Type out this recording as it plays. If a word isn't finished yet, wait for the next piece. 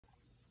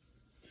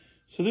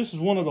So this is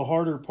one of the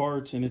harder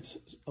parts, and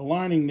it's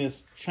aligning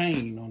this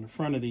chain on the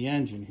front of the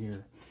engine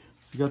here.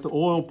 So you got the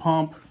oil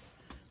pump.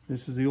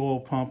 This is the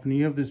oil pump, and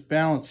you have this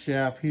balance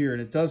shaft here,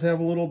 and it does have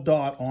a little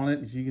dot on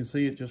it. As you can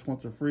see, it just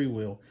wants a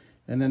freewheel.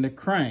 And then the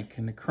crank,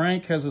 and the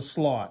crank has a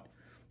slot.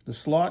 The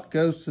slot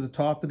goes to the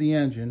top of the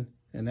engine,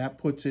 and that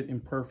puts it in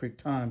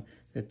perfect time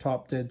at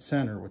top dead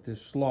center with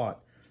this slot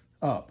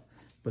up.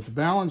 But the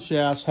balance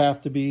shafts have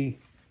to be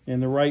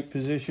in the right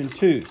position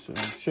too. So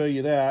I'll show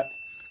you that.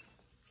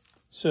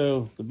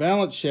 So the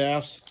balance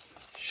shafts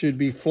should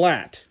be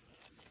flat.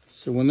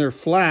 So when they're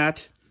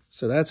flat,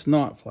 so that's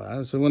not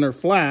flat. So when they're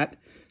flat,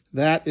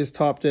 that is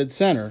top dead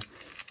center.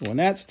 When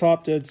that's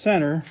top dead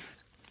center,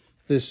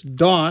 this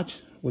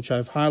dot, which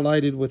I've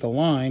highlighted with a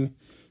line,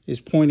 is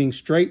pointing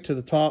straight to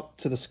the top,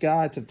 to the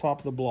sky, to the top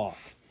of the block.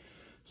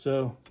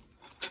 So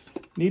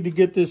need to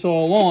get this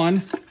all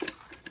on.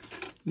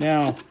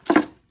 Now,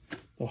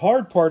 the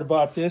hard part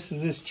about this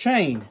is this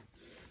chain.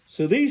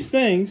 So these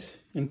things,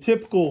 in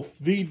typical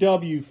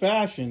VW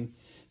fashion,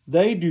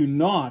 they do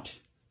not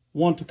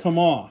want to come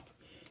off.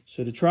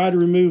 So to try to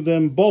remove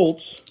them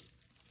bolts,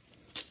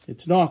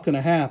 it's not going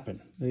to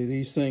happen,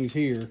 these things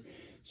here.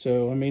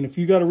 So, I mean, if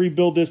you got to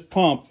rebuild this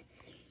pump,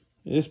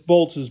 this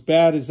bolt's as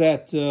bad as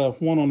that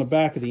one on the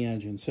back of the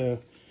engine. So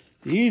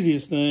the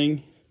easiest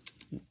thing,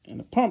 and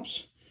the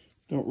pumps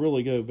don't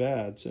really go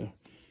bad, so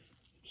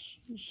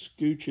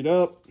scooch it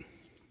up.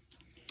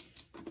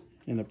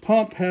 And the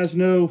pump has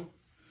no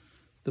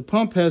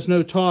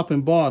top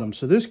and bottom,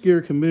 so this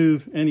gear can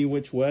move any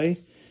which way.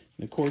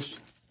 And of course,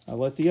 I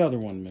let the other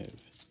one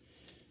move.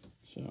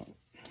 So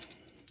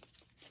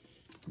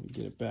let me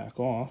get it back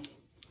off.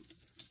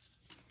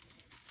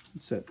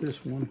 Set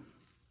this one.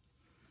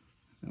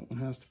 That one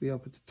has to be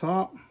up at the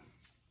top.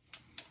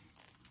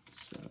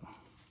 So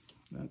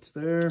that's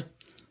there.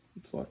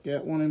 Let's lock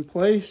that one in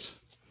place.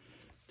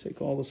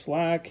 Take all the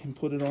slack and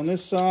put it on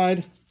this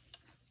side.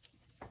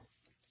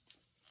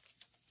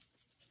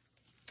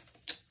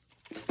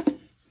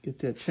 Get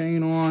that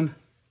chain on.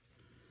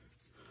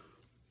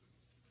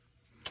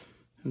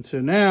 And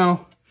so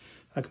now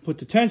I can put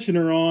the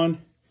tensioner on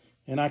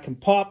and I can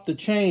pop the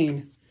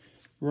chain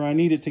where I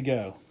need it to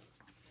go.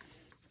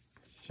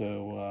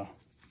 So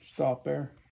stop there.